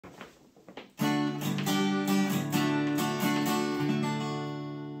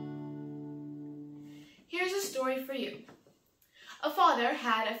story for you. A father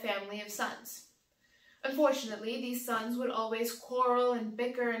had a family of sons. Unfortunately, these sons would always quarrel and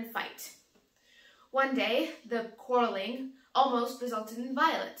bicker and fight. One day, the quarreling almost resulted in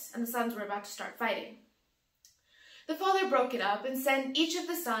violence, and the sons were about to start fighting. The father broke it up and sent each of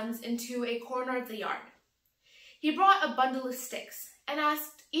the sons into a corner of the yard. He brought a bundle of sticks and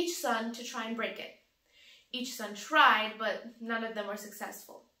asked each son to try and break it. Each son tried, but none of them were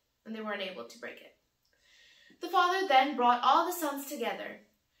successful, and they weren't able to break it. The father then brought all the sons together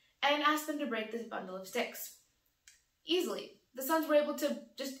and asked them to break this bundle of sticks. Easily. The sons were able to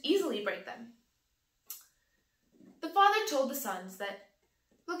just easily break them. The father told the sons that,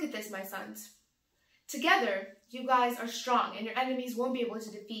 "Look at this, my sons. Together, you guys are strong and your enemies won't be able to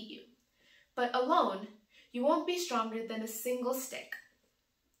defeat you. But alone, you won't be stronger than a single stick."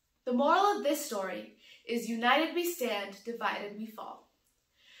 The moral of this story is united we stand, divided we fall.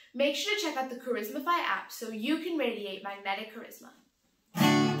 Make sure to check out the Charismafy app so you can radiate magnetic charisma.